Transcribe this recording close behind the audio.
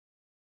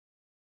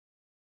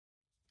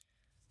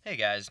Hey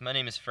guys, my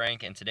name is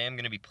Frank, and today I'm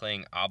going to be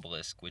playing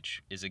Obelisk,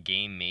 which is a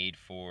game made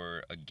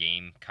for a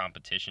game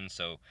competition.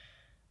 So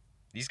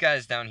these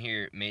guys down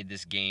here made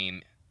this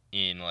game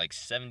in like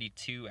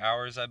 72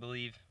 hours, I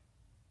believe,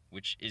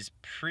 which is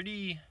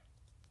pretty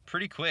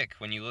quick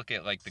when you look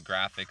at like the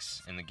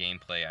graphics and the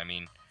gameplay. I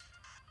mean,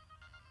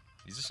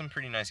 these are some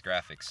pretty nice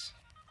graphics,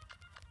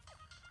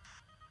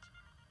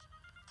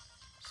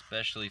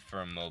 especially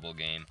for a mobile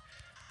game.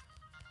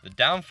 The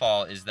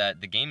downfall is that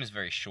the game is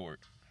very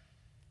short,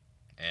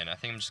 and I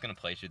think I'm just going to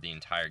play through the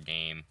entire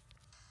game,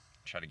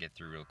 try to get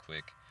through real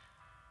quick.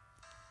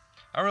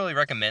 I don't really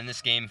recommend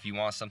this game if you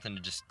want something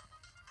to just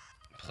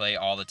play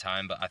all the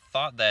time, but I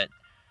thought that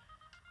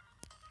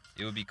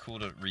it would be cool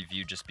to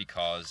review just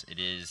because it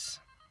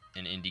is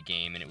an indie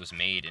game and it was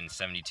made in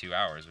 72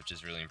 hours, which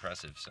is really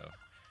impressive. So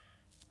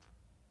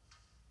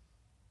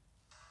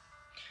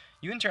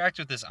you interact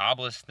with this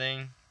obelisk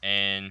thing,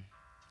 and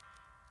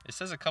it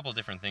says a couple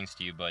different things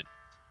to you, but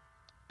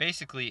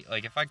basically,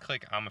 like if I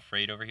click I'm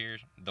afraid over here,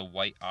 the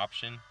white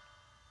option,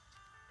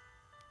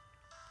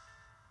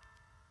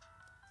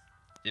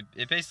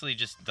 it basically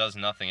just does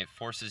nothing. It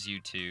forces you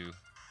to,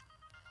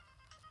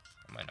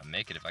 I might not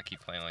make it if I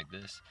keep playing like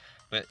this,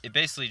 but it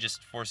basically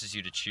just forces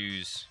you to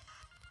choose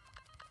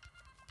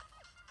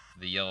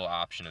the yellow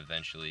option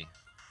eventually.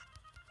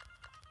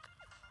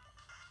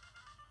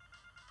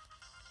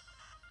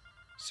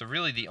 So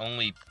really the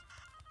only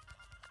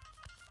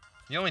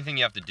thing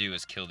you have to do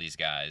is kill these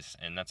guys,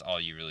 and that's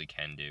all you really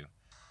can do.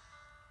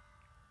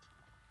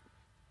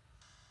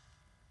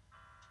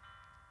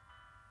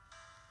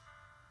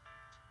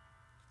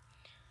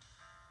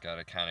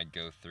 Gotta kind of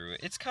go through it.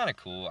 It's kind of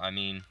cool. I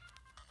mean,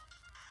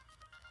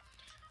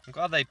 I'm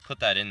glad they put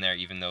that in there,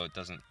 even though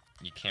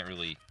you can't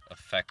really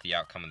affect the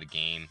outcome of the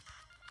game.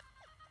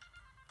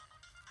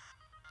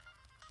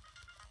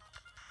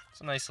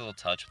 It's a nice little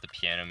touch with the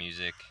piano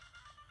music.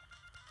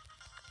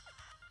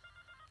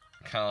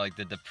 Kind of like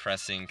the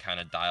depressing kind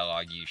of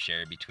dialogue you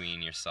share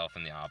between yourself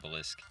and the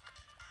obelisk.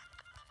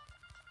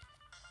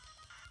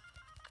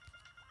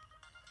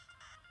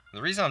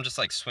 The reason I'm just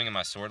like swinging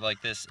my sword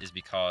like this is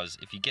because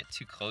if you get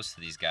too close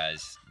to these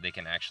guys, they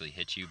can actually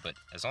hit you, but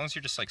as long as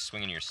you're just like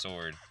swinging your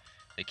sword,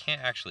 they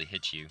can't actually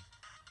hit you.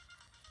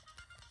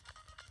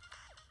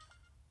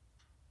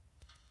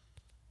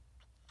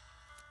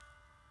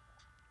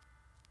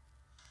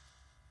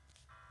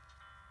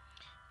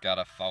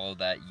 Gotta follow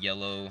that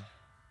yellow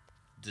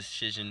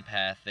decision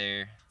path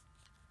there.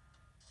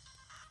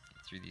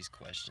 Get through these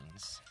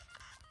questions.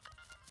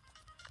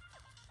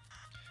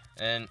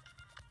 And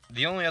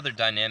the only other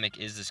dynamic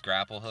is this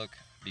grapple hook,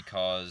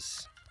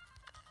 because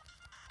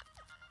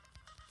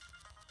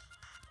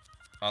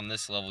on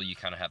this level you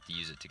kind of have to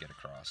use it to get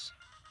across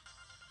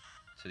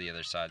to the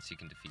other side so you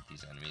can defeat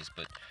these enemies,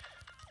 but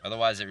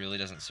otherwise it really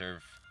doesn't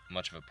serve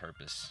much of a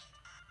purpose.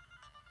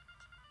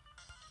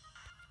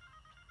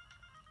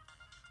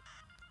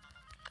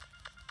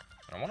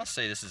 I want to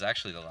say this is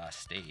actually the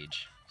last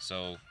stage,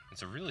 so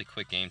it's a really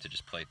quick game to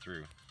just play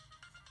through.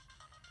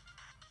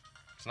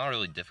 It's not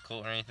really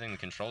difficult or anything. The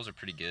controls are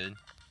pretty good.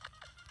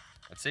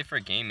 I'd say for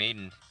a game made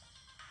in,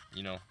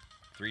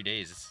 3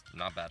 days, it's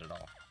not bad at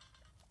all.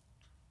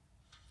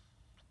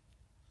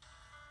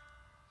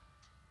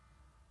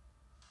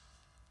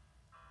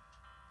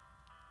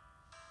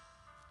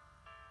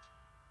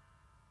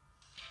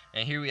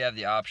 And here we have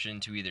the option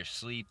to either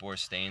sleep or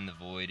stay in the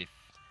void. If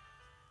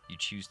you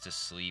choose to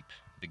sleep,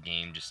 the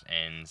game just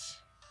ends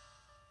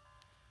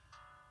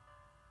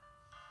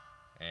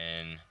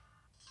and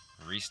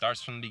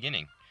restarts from the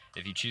beginning.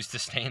 If you choose to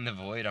stay in the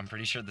void, I'm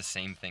pretty sure the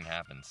same thing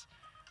happens.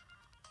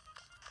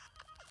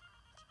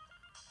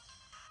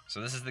 So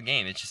this is the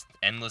game. It's just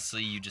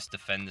endlessly, you just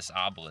defend this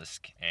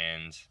obelisk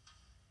and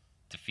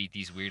defeat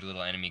these weird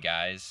little enemy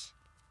guys.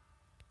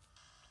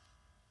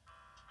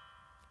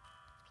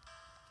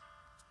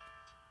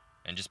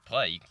 And just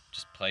play. You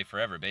just play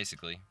forever,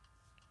 basically.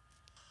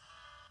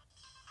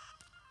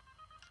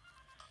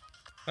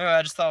 Anyway,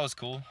 I just thought it was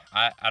cool.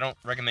 I don't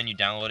recommend you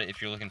download it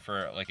if you're looking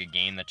for like a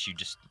game that you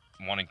just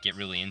want to get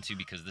really into,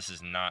 because this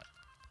is not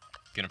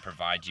going to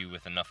provide you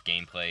with enough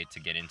gameplay to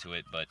get into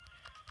it. But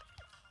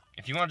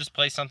if you want to just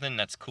play something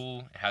that's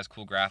cool, it has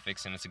cool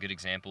graphics, and it's a good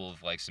example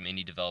of like some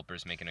indie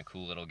developers making a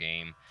cool little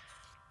game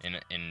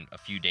in a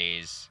few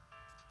days,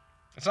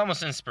 it's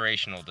almost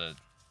inspirational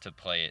to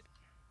play it.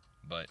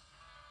 But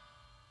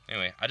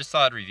anyway, I just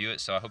thought I'd review it,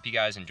 so I hope you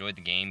guys enjoyed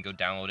the game. Go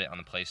download it on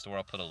the Play Store.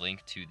 I'll put a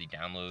link to the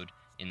download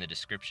in the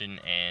description,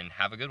 and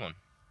have a good one.